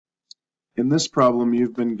In this problem,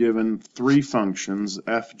 you've been given three functions,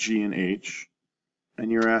 f, g, and h, and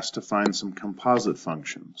you're asked to find some composite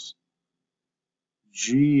functions.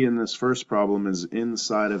 G in this first problem is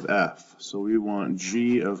inside of f, so we want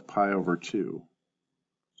g of pi over 2.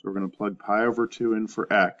 So we're going to plug pi over 2 in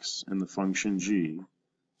for x in the function g.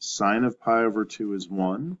 Sine of pi over 2 is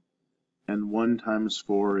 1, and 1 times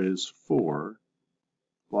 4 is 4,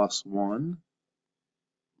 plus 1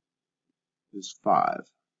 is 5.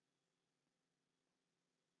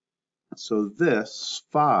 So this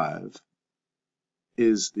 5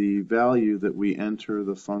 is the value that we enter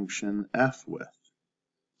the function f with.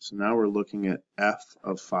 So now we're looking at f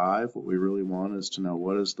of 5. What we really want is to know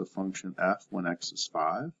what is the function f when x is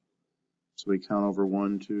 5. So we count over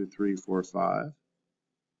 1, 2, 3, 4, 5.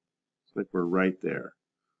 It's like we're right there.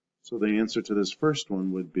 So the answer to this first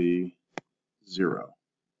one would be 0.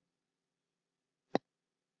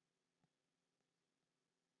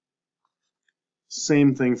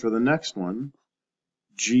 Same thing for the next one.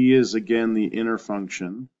 G is again the inner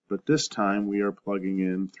function, but this time we are plugging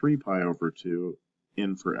in 3 pi over 2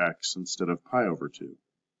 in for x instead of pi over 2.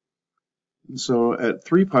 And so at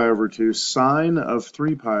 3 pi over 2, sine of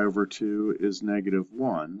 3 pi over 2 is negative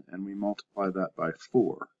 1, and we multiply that by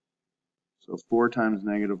 4. So 4 times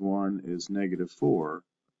negative 1 is negative 4,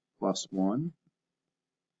 plus 1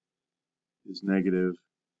 is negative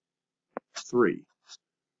 3.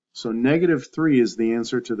 So negative 3 is the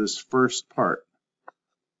answer to this first part.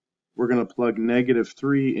 We're going to plug negative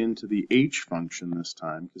 3 into the h function this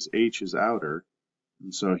time, because h is outer.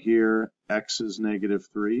 And so here, x is negative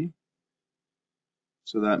 3.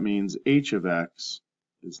 So that means h of x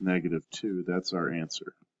is negative 2. That's our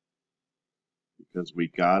answer, because we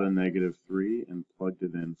got a negative 3 and plugged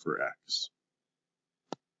it in for x.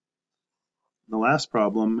 In the last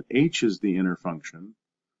problem, h is the inner function.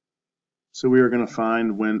 So we are going to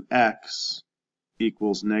find when x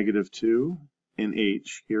equals negative 2 in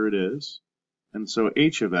h, here it is. And so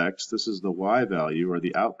h of x, this is the y value or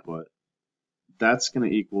the output, that's going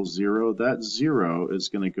to equal 0. That 0 is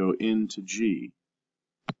going to go into g.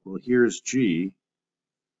 Well, here's g.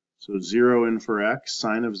 So 0 in for x,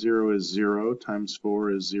 sine of 0 is 0, times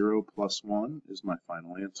 4 is 0, plus 1 is my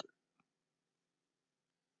final answer.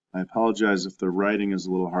 I apologize if the writing is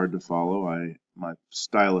a little hard to follow. My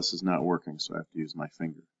stylus is not working, so I have to use my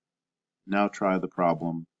finger. Now try the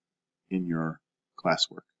problem in your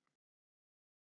classwork.